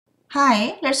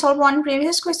Hi, let's solve one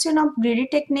previous question of greedy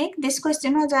technique. This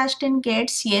question was asked in GATE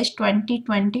CS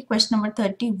 2020, question number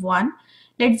 31.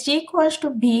 Let G equals to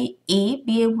VE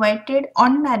be a weighted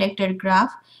undirected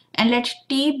graph and let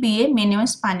T be a minimum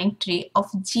spanning tree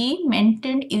of G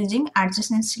maintained using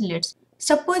adjacency lists.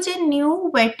 Suppose a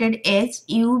new weighted edge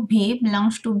UV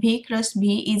belongs to V cross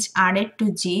V is added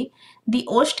to G. The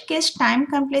worst case time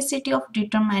complexity of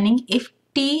determining if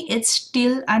T is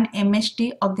still an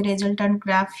MST of the resultant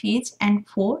graph is, and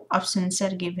 4 options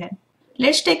are given.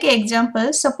 Let's take an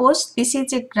example. Suppose this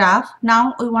is a graph.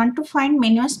 Now we want to find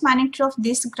minimum spanning tree of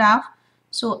this graph.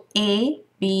 So A,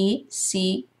 B,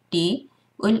 C, D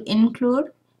will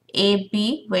include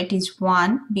AB weight is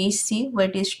 1, BC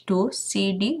weight is 2,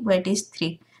 CD weight is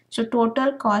 3. So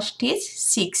total cost is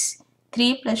 6.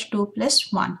 3 plus 2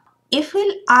 plus 1. If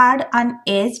we'll add an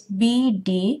edge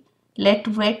BD, let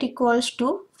weight equals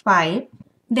to 5.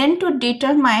 Then to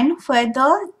determine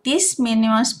whether this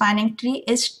minimum spanning tree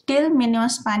is still minimum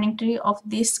spanning tree of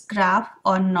this graph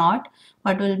or not,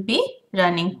 what will be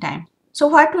running time. So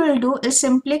what we will do is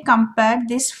simply compare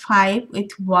this 5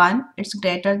 with 1, it's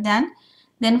greater than,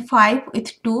 then 5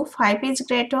 with 2, 5 is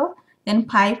greater, then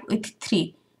 5 with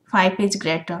 3, 5 is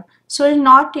greater. So we will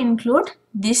not include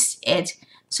this edge.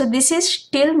 So this is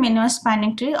still minimum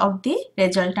spanning tree of the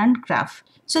resultant graph.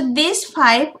 So these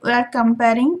 5 we are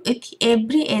comparing with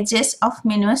every edges of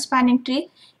minimum spanning tree.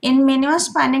 In minimum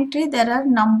spanning tree there are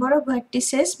number of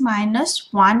vertices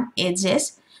minus 1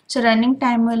 edges. So running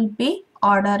time will be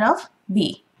order of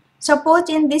B. Suppose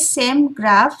in this same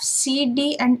graph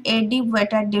CD and AD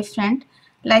weight are different,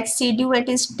 like CD weight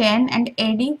is 10 and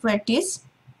AD weight is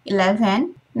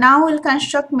 11. Now we'll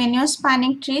construct minimum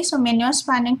spanning tree. So minimum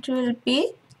spanning tree will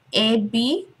be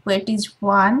AB weight is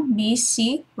 1,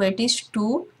 BC weight is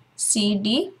 2,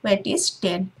 CD weight is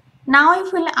 10. Now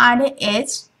if we'll add a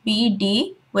edge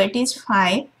BD weight is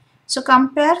 5. So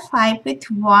compare 5 with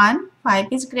 1, 5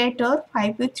 is greater,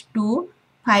 5 with 2,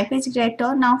 5 is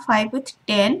greater, now 5 with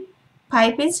 10,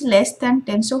 5 is less than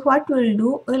 10. So what we'll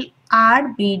do, we'll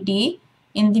add BD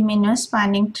in the minimum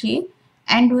spanning tree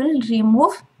and we'll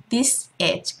remove this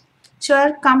edge. So we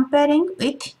are comparing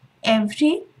with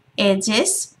every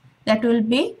edges, that will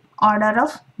be order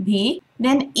of B.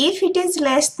 Then if it is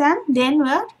less than, then we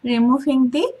are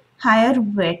removing the higher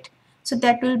weight. So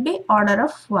that will be order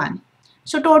of 1.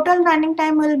 So total running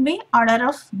time will be order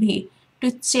of B to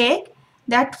check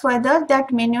that whether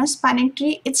that minimum spanning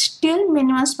tree is still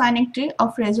minimum spanning tree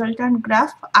of resultant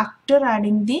graph after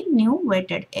adding the new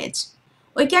weighted edge.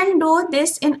 We can do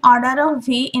this in order of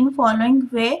V in following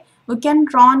way. We can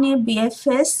draw a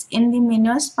BFS in the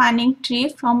minimum spanning tree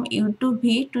from U to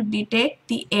V to detect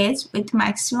the edge with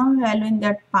maximum value in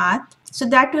that path. So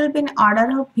that will be in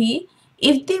order of V.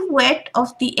 If the weight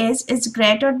of the edge is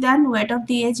greater than weight of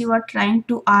the edge you are trying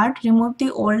to add, remove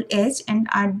the old edge and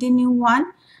add the new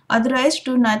one. Otherwise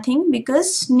do nothing,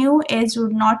 because new edge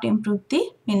would not improve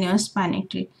the minimum spanning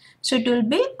tree. So it will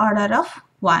be order of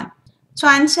 1. So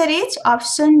answer is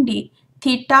option D,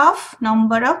 theta of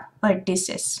number of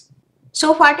vertices.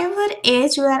 So whatever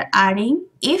edge we are adding,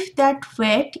 if that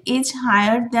weight is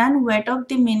higher than weight of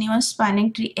the minimum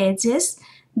spanning tree edges,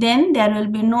 then there will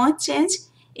be no change.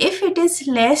 If it is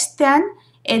less than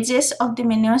edges of the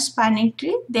minimum spanning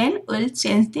tree, then we will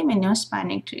change the minimum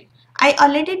spanning tree. I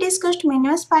already discussed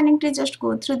minimum spanning tree, just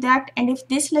go through that. And if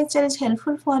this lecture is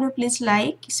helpful for you, please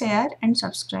like, share and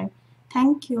subscribe.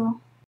 Thank you.